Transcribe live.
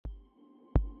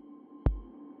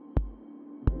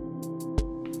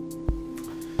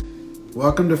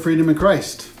Welcome to Freedom in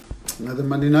Christ. Another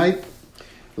Monday night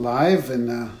live,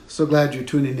 and so glad you're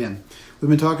tuning in. We've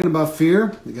been talking about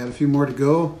fear. We got a few more to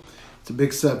go. It's a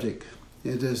big subject.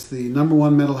 It is the number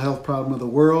one mental health problem of the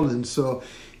world, and so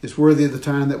it's worthy of the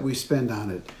time that we spend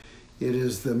on it. It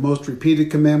is the most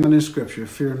repeated commandment in Scripture,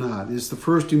 fear not. It's the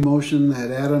first emotion that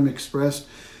Adam expressed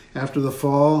after the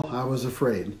fall. I was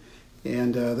afraid.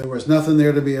 And there was nothing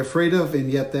there to be afraid of, and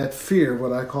yet that fear,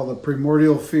 what I call the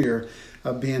primordial fear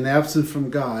of being absent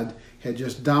from God, had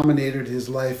just dominated his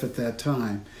life at that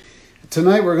time.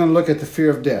 Tonight we're going to look at the fear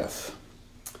of death.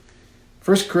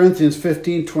 1 Corinthians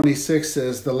 15:26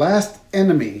 says, the last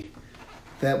enemy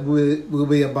that will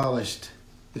be abolished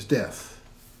is death.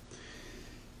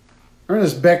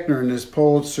 Ernest Beckner, in his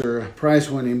Pulitzer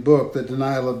Prize-winning book, The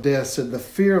Denial of Death, said, the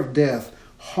fear of death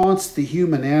haunts the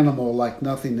human animal like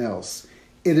nothing else.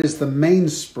 It is the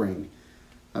mainspring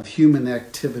of human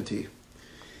activity.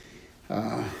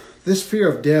 This fear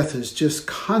of death is just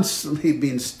constantly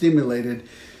being stimulated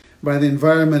by the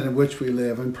environment in which we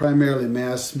live, and primarily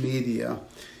mass media.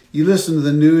 You listen to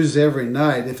the news every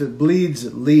night. If it bleeds,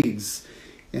 it leads.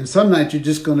 And some nights you're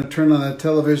just going to turn on the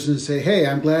television and say, hey,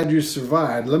 I'm glad you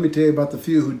survived. Let me tell you about the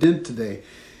few who didn't today.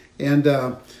 And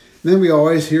then we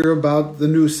always hear about the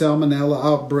new salmonella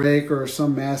outbreak, or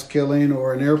some mass killing,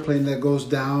 or an airplane that goes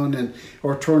down,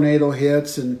 or tornado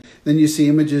hits. And then you see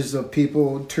images of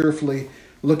people tearfully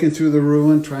looking through the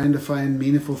ruin, trying to find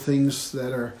meaningful things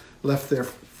that are left there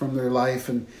from their life.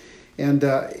 And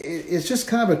it's just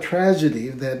kind of a tragedy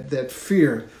that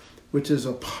fear, which is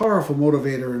a powerful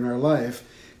motivator in our life,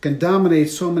 can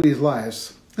dominate so many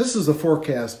lives. This is a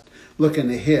forecast looking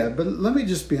ahead, but let me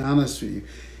just be honest with you.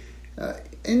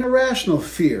 An irrational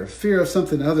fear of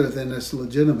something other than is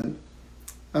legitimate,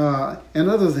 and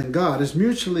other than God, is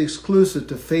mutually exclusive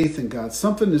to faith in God.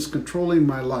 Something is controlling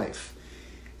my life,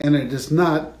 and it is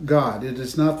not God. It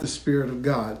is not the Spirit of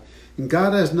God. And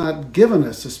God has not given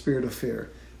us a spirit of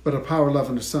fear, but a power, love,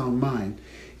 and a sound mind.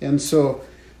 And so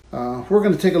we're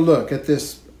going to take a look at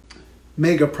this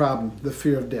mega problem, the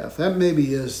fear of death. That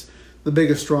maybe is the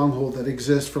biggest stronghold that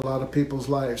exists for a lot of people's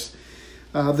lives.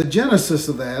 The genesis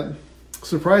of that,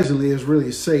 surprisingly, is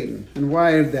really Satan. And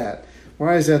why is that?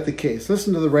 Why is that the case?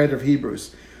 Listen to the writer of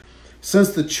Hebrews.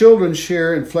 Since the children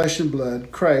share in flesh and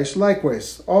blood, Christ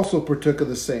likewise also partook of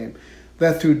the same,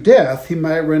 that through death he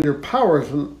might render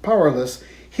powerless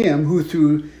him who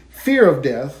through fear of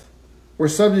death were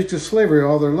subject to slavery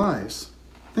all their lives.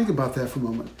 Think about that for a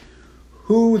moment.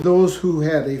 Those who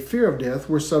had a fear of death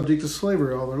were subject to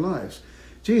slavery all their lives.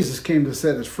 Jesus came to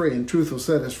set us free, and truth will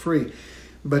set us free.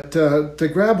 But to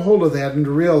grab hold of that and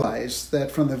to realize that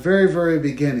from the very, very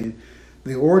beginning,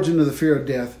 the origin of the fear of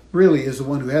death really is the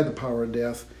one who had the power of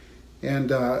death.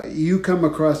 And you come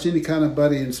across any kind of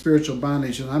buddy in spiritual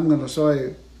bondage, and I'm going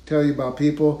to tell you about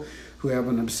people who have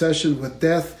an obsession with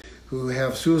death, who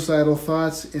have suicidal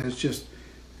thoughts, and it's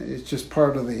just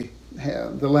part of the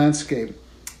landscape.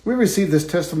 We received this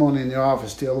testimony in the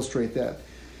office to illustrate that.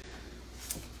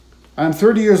 I'm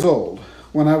 30 years old.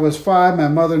 When I was 5, my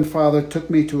mother and father took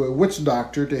me to a witch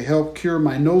doctor to help cure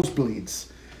my nosebleeds.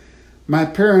 My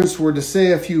parents were to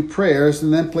say a few prayers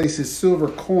and then place a silver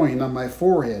coin on my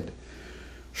forehead.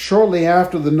 Shortly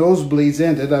after the nosebleeds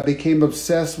ended, I became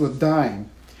obsessed with dying.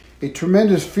 A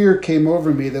tremendous fear came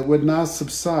over me that would not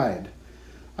subside.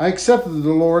 I accepted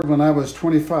the Lord when I was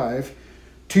 25.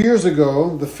 2 years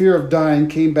ago, the fear of dying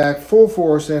came back full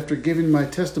force after giving my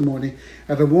testimony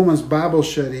at a woman's Bible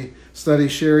study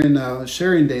sharing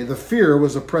day. The fear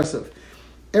was oppressive.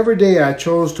 Every day I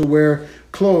chose to wear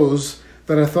clothes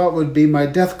that I thought would be my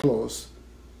death clothes.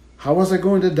 How was I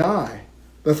going to die?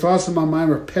 The thoughts in my mind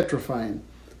were petrifying.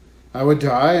 I would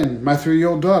die, and my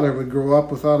 3-year-old daughter would grow up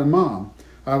without a mom.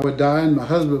 I would die, and my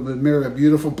husband would marry a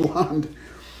beautiful blonde.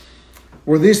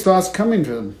 Were these thoughts coming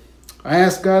to him? I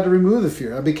asked God to remove the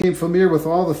fear. I became familiar with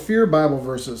all the fear Bible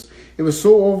verses. It was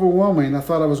so overwhelming, I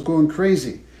thought I was going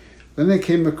crazy. Then I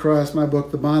came across my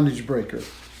book, The Bondage Breaker.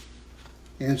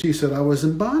 And she said I was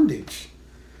in bondage.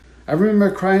 I remember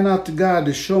crying out to God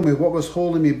to show me what was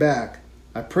holding me back.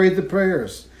 I prayed the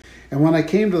prayers. And when I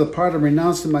came to the part of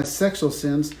renouncing my sexual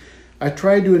sins, I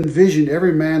tried to envision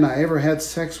every man I ever had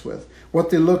sex with,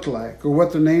 what they looked like, or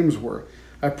what their names were.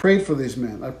 I prayed for these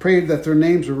men. I prayed that their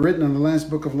names were written in the Lamb's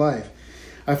Book of Life.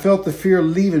 I felt the fear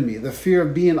leaving me, the fear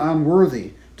of being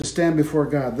unworthy to stand before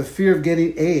God, the fear of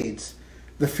getting AIDS,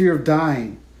 the fear of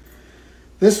dying.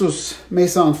 This may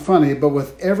sound funny, but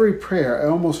with every prayer, I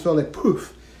almost felt like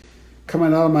poof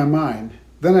coming out of my mind.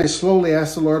 Then I slowly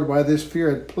asked the Lord why this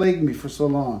fear had plagued me for so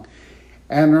long.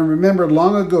 And I remembered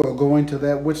long ago going to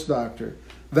that witch doctor.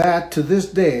 That, to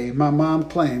this day, my mom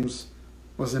claims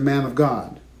was a man of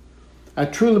God. I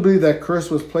truly believe that curse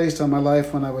was placed on my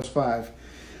life when I was 5.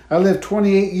 I lived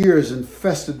 28 years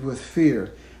infested with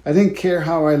fear. I didn't care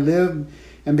how I lived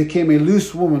and became a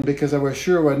loose woman because I was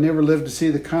sure I'd never live to see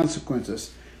the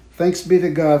consequences. Thanks be to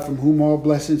God from whom all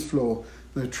blessings flow.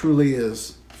 There truly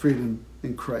is freedom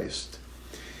in Christ.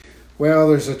 Well,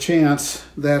 there's a chance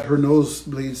that her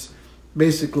nosebleeds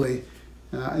basically,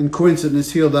 in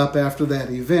coincidence, healed up after that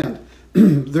event.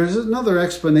 There's another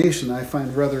explanation I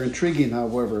find rather intriguing,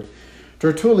 however.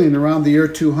 Tertullian, around the year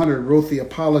 200, wrote the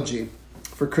Apology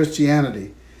for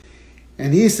Christianity.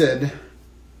 And he said,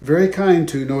 very kind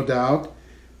to, no doubt,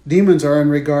 demons are in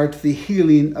regard to the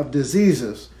healing of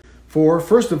diseases. For,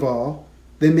 first of all,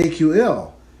 they make you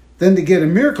ill. Then to get a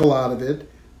miracle out of it,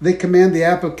 they command the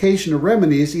application of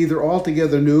remedies either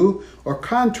altogether new or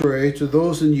contrary to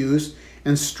those in use,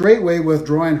 and straightway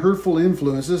withdrawing hurtful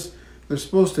influences they're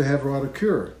supposed to have wrought a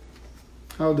cure.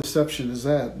 How deceptive is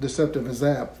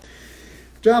that?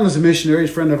 John was a missionary, a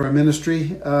friend of our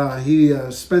ministry.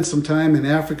 He spent some time in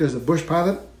Africa as a bush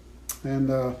pilot,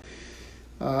 and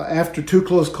after 2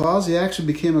 close calls, he actually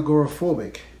became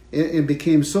agoraphobic. It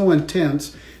became so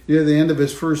intense near the end of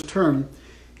his first term,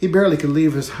 he barely could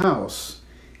leave his house.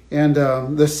 And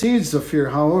the seeds of fear,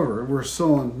 however, were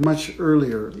sown much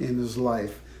earlier in his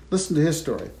life. Listen to his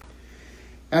story.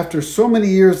 After so many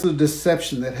years of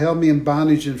deception that held me in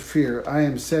bondage and fear, I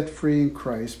am set free in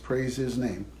Christ. Praise his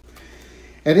name.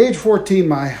 At age 14,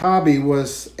 my hobby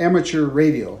was amateur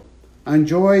radio. I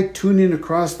enjoyed tuning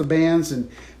across the bands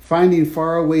and finding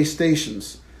faraway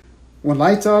stations. When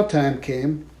lights out time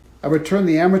came, I would turn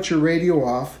the amateur radio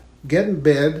off, get in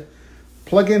bed,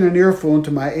 plug in an earphone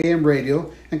to my AM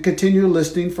radio, and continue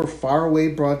listening for faraway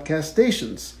broadcast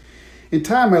stations. In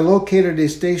time, I located a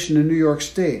station in New York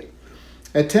State.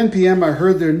 At 10 p.m., I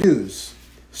heard their news,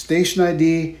 station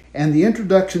ID, and the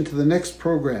introduction to the next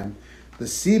program, the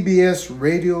CBS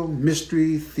Radio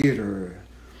Mystery Theater.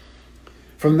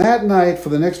 From that night, for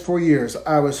the next 4 years,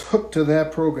 I was hooked to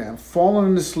that program,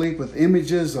 falling asleep with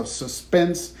images of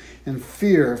suspense and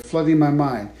fear flooding my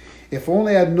mind. If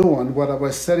only I'd known what I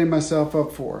was setting myself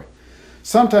up for.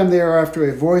 Sometime thereafter,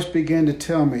 a voice began to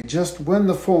tell me just when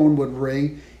the phone would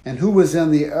ring and who was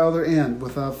on the other end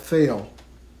without fail.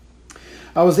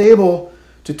 I was able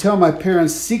to tell my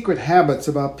parents secret habits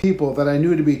about people that I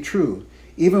knew to be true,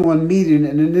 even when meeting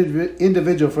an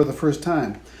individual for the first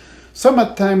time.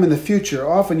 Sometime in the future,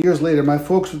 often years later, my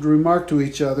folks would remark to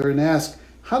each other and ask,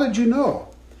 "How did you know?"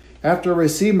 After I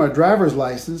received my driver's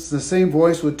license, the same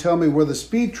voice would tell me where the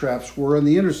speed traps were on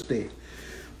the interstate.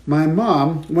 My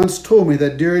mom once told me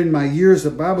that during my years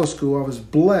at Bible school, I was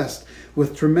blessed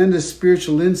with tremendous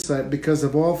spiritual insight because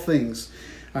of all things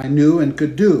I knew and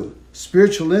could do.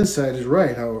 Spiritual insight is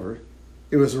right, however.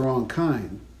 It was the wrong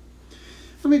kind.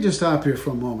 Let me just stop here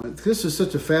for a moment. This is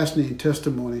such a fascinating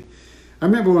testimony. I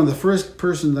remember one of the first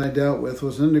persons I dealt with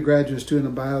was an undergraduate student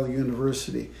at Bible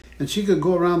University, and she could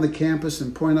go around the campus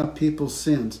and point out people's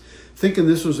sins, thinking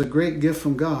this was a great gift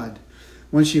from God.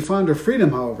 When she found her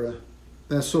freedom, however,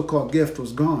 that so-called gift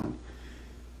was gone.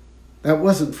 That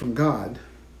wasn't from God.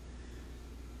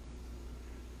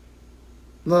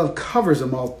 Love covers a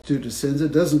multitude of sins.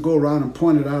 It doesn't go around and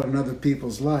point it out in other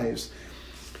people's lives.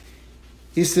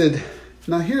 He said,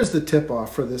 now here's the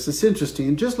tip-off for this. It's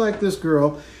interesting. Just like this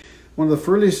girl, one of the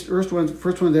first ones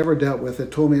I ever dealt with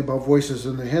that told me about voices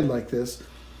in their head like this,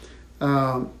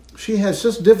 she had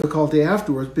such difficulty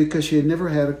afterwards because she had never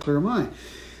had a clear mind.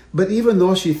 But even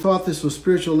though she thought this was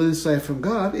spiritual insight from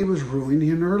God, it was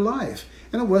ruining her life.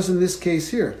 And it was in this case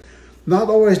here. Not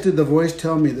always did the voice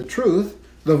tell me the truth.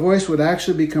 The voice would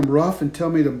actually become rough and tell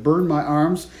me to burn my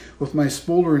arms with my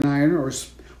smoldering iron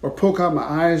or poke out my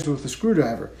eyes with a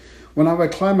screwdriver. When I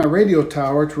would climb my radio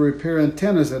tower to repair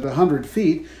antennas at 100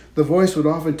 feet, the voice would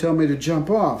often tell me to jump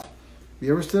off.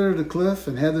 You ever stood at a cliff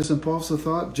and had this impulsive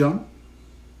thought, jump?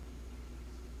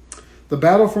 The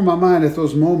battle for my mind at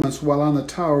those moments while on the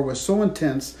tower was so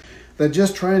intense that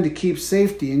just trying to keep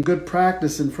safety and good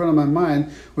practice in front of my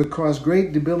mind would cause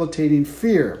great debilitating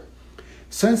fear.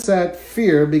 Since that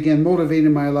fear began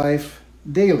motivating my life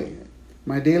daily,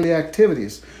 my daily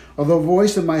activities. Although a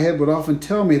voice in my head would often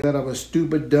tell me that I was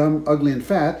stupid, dumb, ugly, and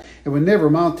fat, it would never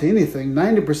amount to anything.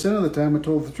 90% of the time I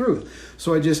told the truth.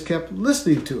 So I just kept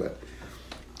listening to it.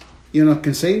 You know,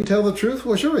 can Satan tell the truth?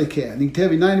 Well, sure he can. He can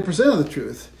tell you 90% of the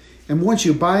truth. And once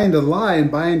you buy into the lie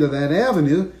and buy into that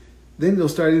avenue, then you'll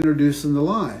start introducing the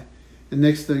lie. And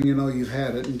next thing you know, you've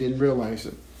had it and didn't realize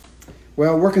it.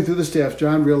 Well, working through the steps,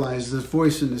 John realized this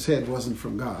voice in his head wasn't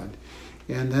from God.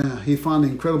 And he found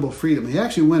incredible freedom. He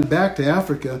actually went back to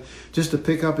Africa just to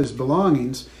pick up his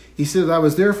belongings. He said, I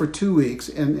was there for 2 weeks,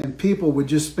 and people would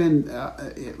just spend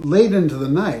late into the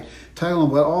night telling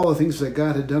him about all the things that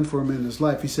God had done for him in his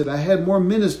life. He said, I had more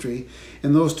ministry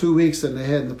in those 2 weeks than I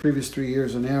had in the previous 3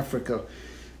 years in Africa.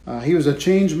 He was a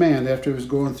changed man after he was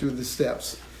going through the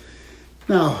steps.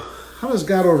 Now, how does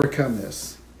God overcome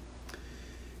this?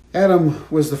 Adam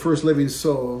was the first living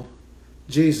soul.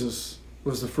 Jesus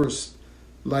was the first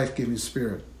life-giving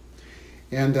spirit.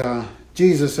 And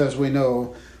Jesus, as we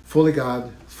know, fully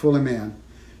God, fully man.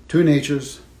 2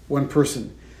 natures, 1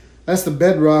 person. That's the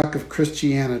bedrock of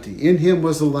Christianity. In him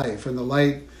was the life, and the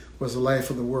light was the life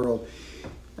of the world.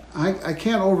 I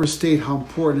can't overstate how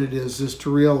important it is to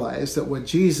realize that what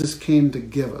Jesus came to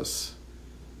give us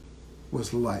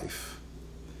was life.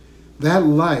 That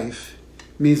life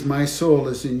means my soul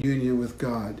is in union with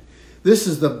God. This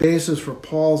is the basis for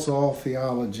Paul's all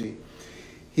theology.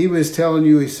 He was telling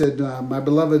you, he said, my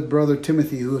beloved brother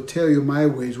Timothy, who will tell you my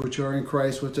ways, which are in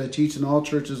Christ, which I teach in all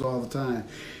churches all the time.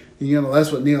 You know,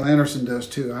 that's what Neil Anderson does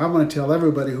too. I want to tell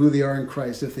everybody who they are in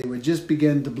Christ. If they would just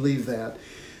begin to believe that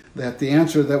the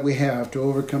answer that we have to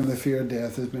overcome the fear of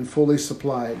death has been fully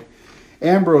supplied.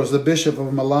 Ambrose, the bishop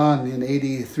of Milan in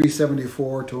AD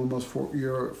 374 to almost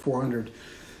 400,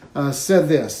 said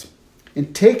this,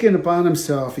 in taking upon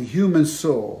himself a human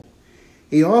soul,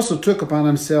 he also took upon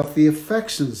himself the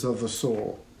affections of the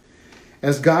soul.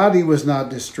 As God, he was not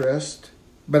distressed,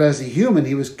 but as a human,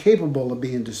 he was capable of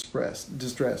being distressed.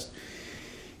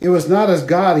 It was not as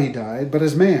God he died, but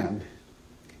as man.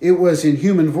 It was in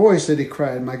human voice that he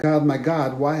cried, my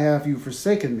God, why have you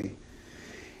forsaken me?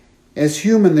 As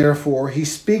human, therefore, he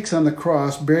speaks on the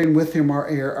cross, bearing with him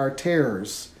our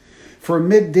terrors. For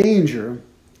amid danger,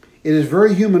 it is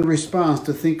very human response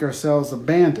to think ourselves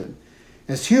abandoned.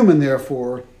 As human,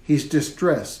 therefore, he's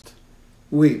distressed,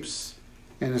 weeps,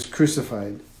 and is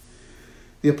crucified.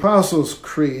 The Apostles'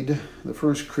 Creed, the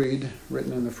first creed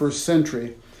written in the first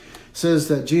century, says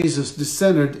that Jesus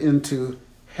descended into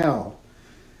hell,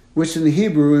 which in the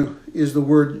Hebrew is the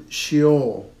word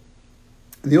Sheol.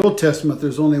 In the Old Testament,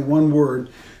 there's only one word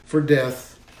for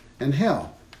death and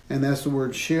hell, and that's the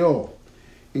word Sheol.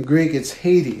 In Greek, it's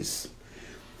Hades.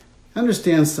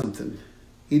 Understand something.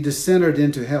 He descended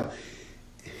into hell.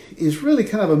 Is really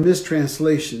kind of a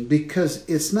mistranslation because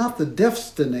it's not the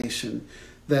destination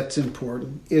that's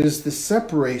important. It is the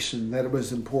separation that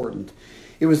was important.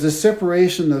 It was the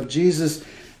separation of Jesus'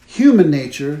 human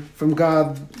nature from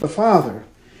God the Father,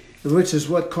 which is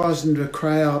what caused him to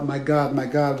cry out, my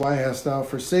God, why hast thou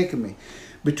forsaken me?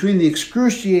 Between the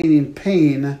excruciating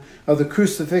pain of the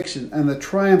crucifixion and the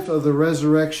triumph of the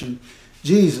resurrection,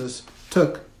 Jesus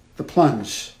took the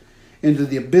plunge into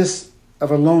the abyss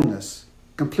of aloneness,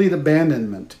 complete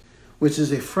abandonment, which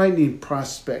is a frightening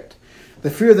prospect.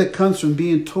 The fear that comes from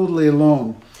being totally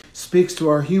alone speaks to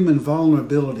our human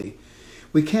vulnerability.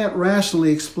 We can't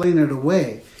rationally explain it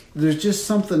away. There's just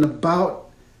something about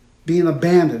being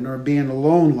abandoned or being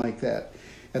alone like that.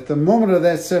 At the moment of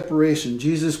that separation,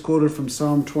 Jesus quoted from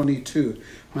Psalm 22,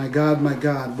 my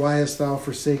God, why hast thou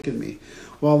forsaken me?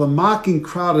 While the mocking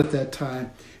crowd at that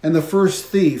time and the first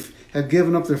thief had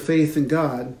given up their faith in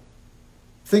God,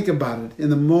 think about it. In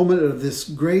the moment of this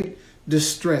great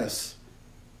distress,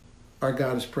 our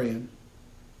God is praying,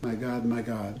 my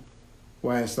God,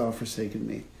 why hast thou forsaken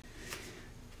me?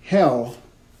 Hell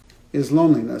is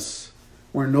loneliness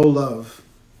where no love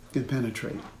can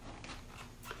penetrate.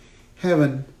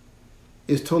 Heaven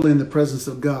is totally in the presence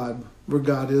of God, where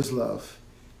God is love.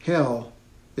 Hell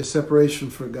is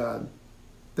separation from God.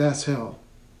 That's hell.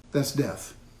 That's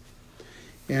death.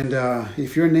 And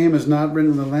if your name is not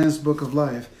written in the Lamb's Book of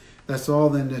Life, that's all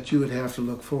then that you would have to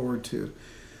look forward to.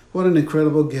 What an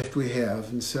incredible gift we have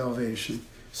in salvation.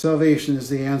 Salvation is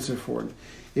the answer for it.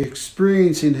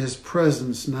 Experiencing his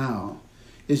presence now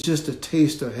is just a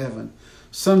taste of heaven.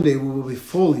 Someday we will be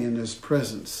fully in his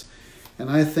presence. And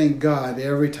I thank God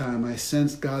every time I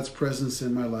sense God's presence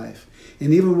in my life.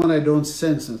 And even when I don't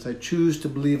sense it, I choose to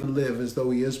believe and live as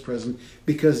though he is present,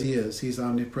 because he is. He's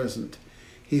omnipresent.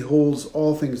 He holds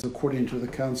all things according to the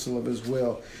counsel of his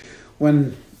will.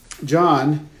 When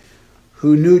John,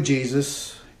 who knew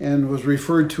Jesus and was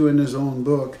referred to in his own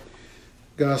book,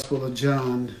 Gospel of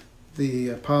John, the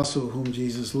apostle whom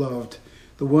Jesus loved,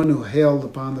 the one who held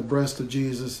upon the breast of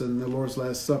Jesus in the Lord's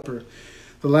Last Supper,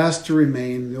 the last to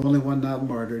remain, the only one not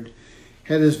martyred,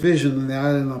 had his vision in the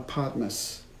island of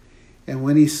Patmos. And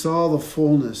when he saw the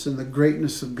fullness and the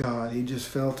greatness of God, he just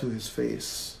fell to his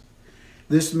face.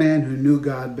 This man who knew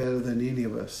God better than any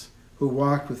of us, who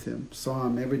walked with him, saw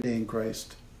him every day in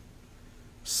Christ,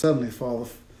 suddenly saw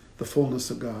the fullness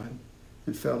of God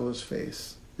and fell to his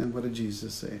face. And what did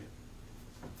Jesus say?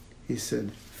 He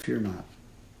said, fear not.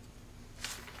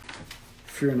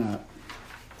 fear not.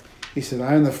 He said,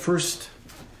 I am the first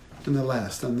and the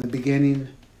last. I'm the beginning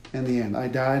and the end. I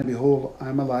died, and behold,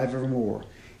 I'm alive evermore.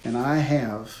 And I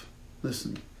have,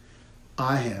 listen,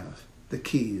 I have the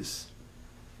keys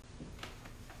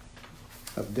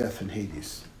of death and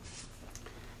Hades.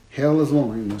 Hell is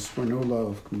loneliness where no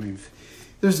love can live.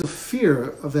 There's a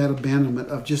fear of that abandonment,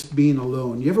 of just being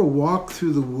alone. You ever walk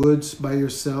through the woods by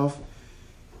yourself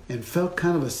and felt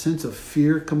kind of a sense of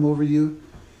fear come over you?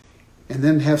 And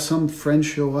then have some friend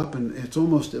show up and it's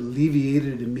almost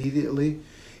alleviated immediately?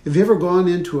 Have you ever gone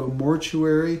into a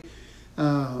mortuary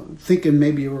thinking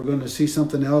maybe you were going to see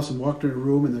something else and walked in a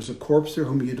room and there's a corpse there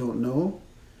whom you don't know?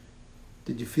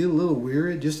 Did you feel a little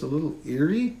weary, just a little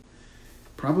eerie?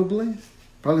 Probably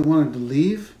wanted to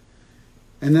leave.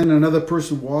 And then another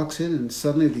person walks in and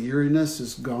suddenly the eeriness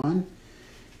is gone.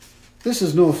 This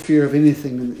is no fear of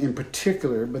anything in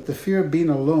particular, but the fear of being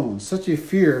alone. Such a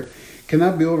fear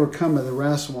cannot be overcome by the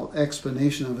rational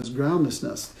explanation of his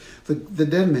groundlessness. The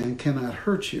dead man cannot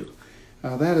hurt you.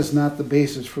 That is not the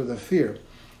basis for the fear.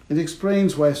 It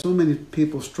explains why so many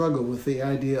people struggle with the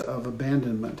idea of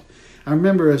abandonment. I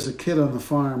remember as a kid on the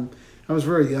farm, I was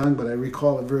very young, but I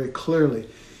recall it very clearly.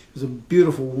 It was a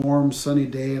beautiful, warm, sunny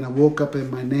day, and I woke up in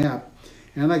my nap.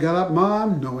 And I got up,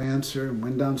 Mom, no answer, and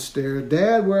went downstairs.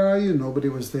 Dad, where are you? Nobody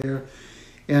was there.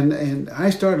 And I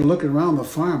started looking around the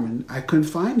farm, and I couldn't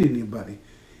find anybody.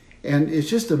 And it's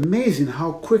just amazing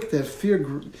how quick that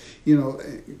fear,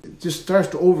 just starts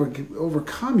to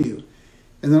overcome you.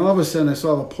 And then all of a sudden I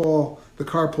saw the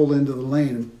car pull into the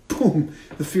lane, and boom,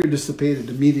 the fear dissipated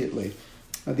immediately.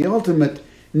 The ultimate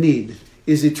need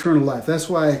is eternal life. That's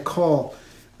why I call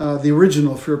the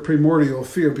original fear primordial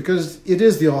fear, because it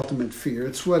is the ultimate fear.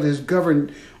 It's what has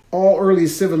governed all early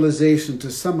civilization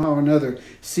to somehow or another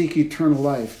seek eternal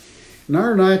life. And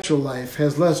our natural life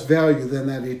has less value than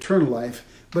that eternal life,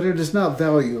 but it is not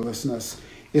valuelessness.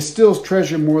 It still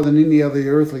treasure more than any other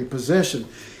earthly possession,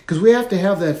 because we have to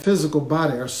have that physical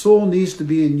body. Our soul needs to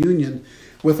be in union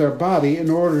with our body in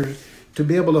order to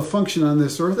be able to function on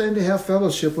this earth and to have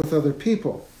fellowship with other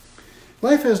people.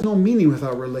 Life has no meaning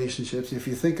without relationships, if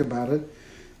you think about it.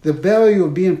 The value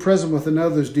of being present with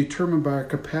another is determined by our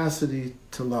capacity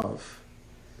to love.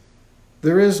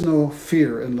 There is no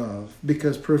fear in love,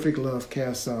 because perfect love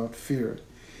casts out fear.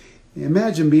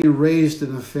 Imagine being raised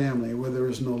in a family where there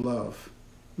is no love.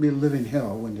 It'd be a living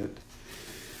hell, wouldn't it?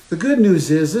 The good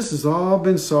news is this has all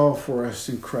been solved for us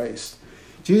in Christ.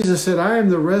 Jesus said, I am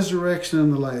the resurrection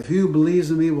and the life. He who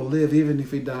believes in me will live even if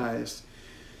he dies.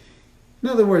 In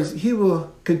other words, he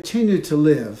will continue to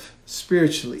live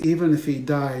spiritually, even if he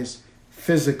dies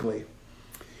physically.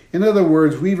 In other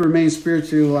words, we remain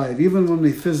spiritually alive, even when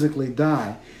we physically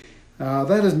die.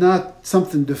 That is not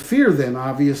something to fear then,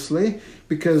 obviously,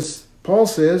 because Paul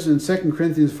says in 2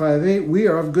 Corinthians 5:8, we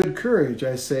are of good courage,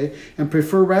 I say, and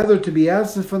prefer rather to be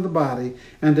absent from the body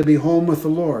and to be home with the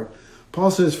Lord.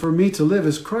 Paul says, for me to live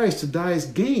is Christ, to die is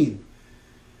gain.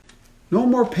 No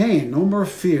more pain, no more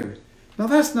fear. Now,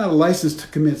 that's not a license to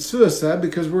commit suicide,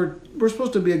 because we're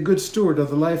supposed to be a good steward of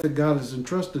the life that God has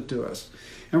entrusted to us.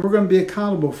 And we're going to be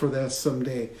accountable for that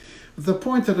someday. But the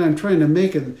point that I'm trying to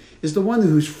make is the one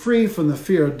who's free from the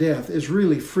fear of death is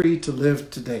really free to live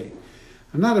today.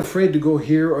 I'm not afraid to go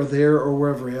here or there or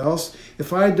wherever else.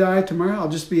 If I die tomorrow, I'll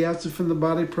just be absent from the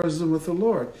body, present with the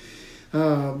Lord.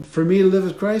 For me to live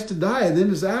as Christ, to die then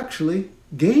is actually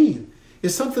gain.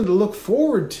 It's something to look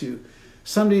forward to.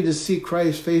 Someday to see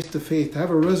Christ face to face, to have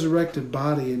a resurrected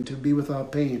body and to be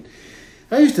without pain.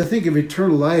 I used to think of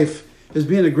eternal life as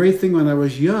being a great thing when I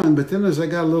was young, but then as I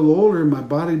got a little older, my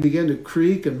body began to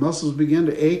creak and muscles began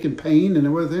to ache and pain and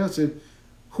everything. I said,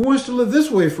 who wants to live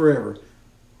this way forever?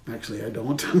 Actually, I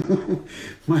don't.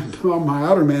 my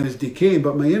outer man is decaying,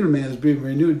 but my inner man is being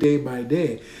renewed day by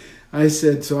day. I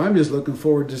said, so I'm just looking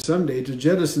forward to someday to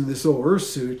jettison this old earth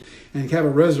suit and have a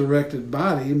resurrected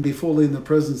body and be fully in the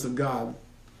presence of God.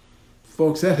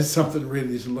 Folks, that is something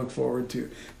really to look forward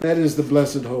to. That is the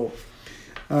blessed hope.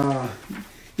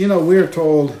 We're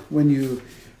told when you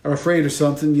are afraid of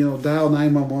something, dial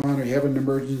 911 or you have an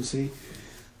emergency.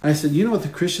 I said, you know what the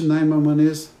Christian 911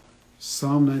 is?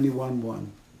 Psalm 91:1.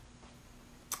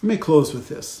 Let me close with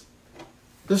this.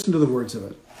 Listen to the words of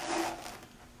it.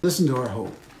 Listen to our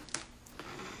hope.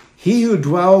 He who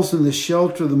dwells in the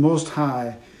shelter of the Most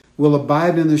High will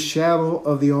abide in the shadow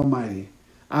of the Almighty.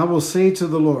 I will say to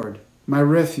the Lord, my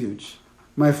refuge,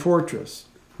 my fortress,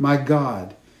 my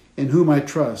God, in whom I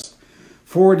trust.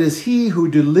 For it is he who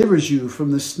delivers you from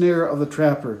the snare of the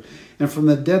trapper and from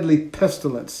the deadly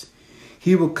pestilence.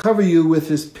 He will cover you with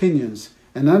his pinions,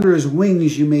 and under his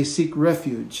wings you may seek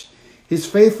refuge. His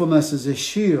faithfulness is a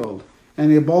shield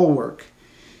and a bulwark.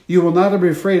 You will not be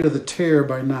afraid of the terror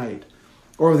by night,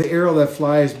 or of the arrow that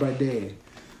flies by day,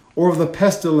 or of the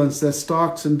pestilence that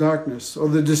stalks in darkness, or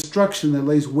the destruction that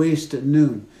lays waste at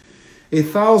noon.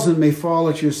 1,000 may fall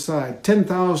at your side,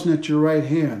 10,000 at your right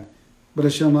hand, but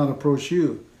it shall not approach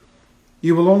you.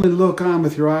 You will only look on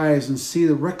with your eyes and see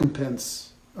the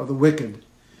recompense of the wicked.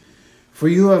 For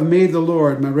you have made the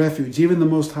Lord my refuge, even the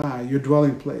Most High, your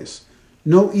dwelling place.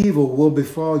 No evil will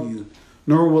befall you,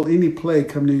 nor will any plague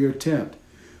come near your tent.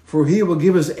 For he will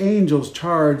give his angels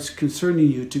charge concerning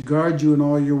you to guard you in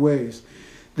all your ways.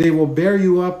 They will bear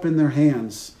you up in their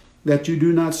hands, that you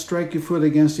do not strike your foot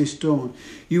against a stone.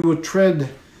 You will tread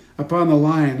upon the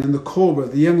lion and the cobra,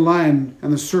 the young lion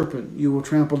and the serpent you will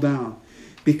trample down.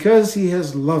 Because he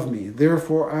has loved me,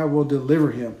 therefore I will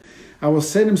deliver him. I will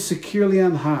set him securely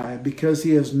on high, because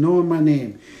he has known my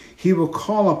name. He will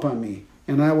call upon me,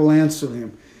 and I will answer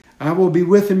him. I will be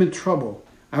with him in trouble.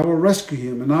 I will rescue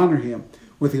him and honor him.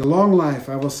 With a long life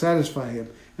I will satisfy him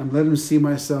and let him see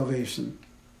my salvation.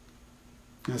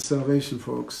 That's salvation,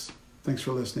 folks. Thanks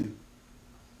for listening.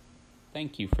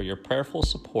 Thank you for your prayerful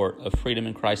support of Freedom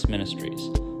in Christ Ministries.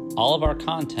 All of our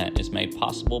content is made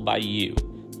possible by you.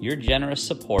 Your generous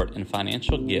support and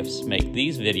financial gifts make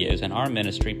these videos and our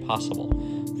ministry possible.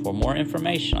 For more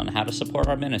information on how to support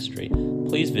our ministry,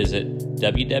 please visit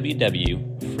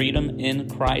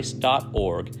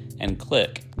www.freedominchrist.org and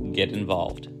click Get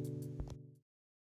Involved.